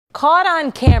Caught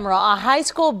on camera, a high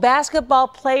school basketball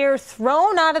player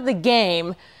thrown out of the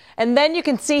game, and then you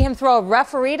can see him throw a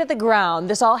referee to the ground.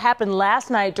 This all happened last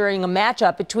night during a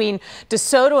matchup between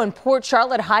DeSoto and Port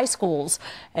Charlotte high schools.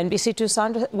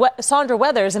 NBC2's Sandra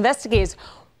Weathers investigates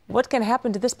what can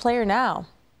happen to this player now.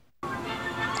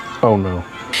 Oh no.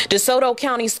 DeSoto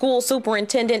County School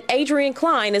Superintendent Adrian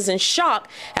Klein is in shock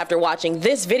after watching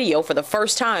this video for the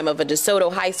first time of a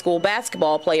DeSoto high school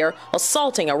basketball player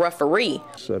assaulting a referee.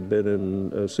 I've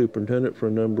been a superintendent for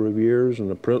a number of years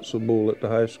and a principal at the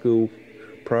high school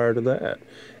prior to that.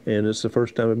 And it's the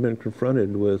first time I've been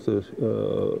confronted with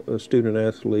a student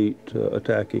athlete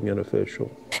attacking an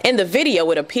official. In the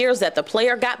video, it appears that the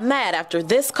player got mad after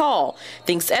this call.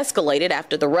 Things escalated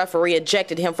after the referee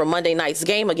ejected him from Monday night's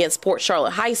game against Port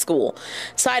Charlotte High School.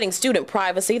 Citing student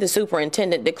privacy, the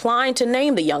superintendent declined to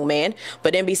name the young man,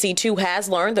 but NBC2 has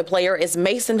learned the player is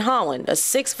Mason Holland, a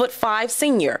 6'5"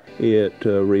 senior. It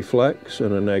reflects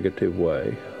in a negative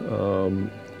way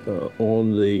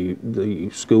on the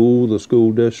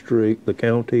school district, the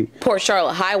county. Port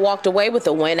Charlotte High walked away with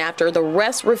the win after the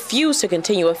refs refused to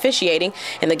continue officiating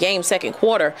in the game's second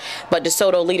quarter. But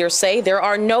DeSoto leaders say there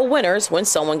are no winners when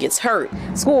someone gets hurt.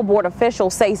 School board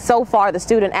officials say so far the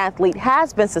student athlete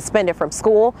has been suspended from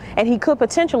school and he could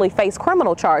potentially face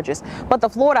criminal charges. But the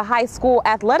Florida High School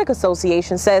Athletic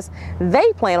Association says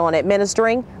they plan on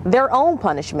administering their own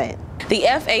punishment. The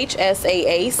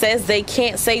FHSAA says they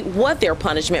can't say what their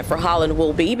punishment for Holland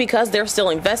will be because they're still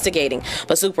investigating.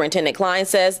 But Superintendent Klein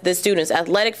says this student's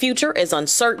athletic future is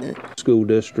uncertain. The school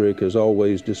district has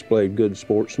always displayed good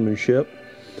sportsmanship,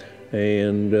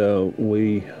 and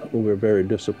we're very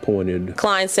disappointed.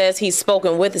 Klein says he's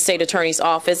spoken with the state attorney's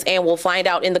office and will find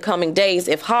out in the coming days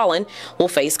if Holland will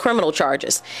face criminal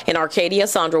charges. In Arcadia,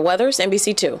 Sandra Weathers,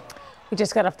 NBC2. We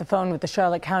just got off the phone with the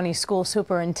Charlotte County School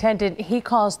Superintendent. He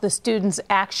calls the students'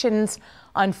 actions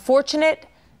unfortunate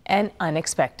and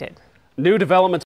unexpected. New developments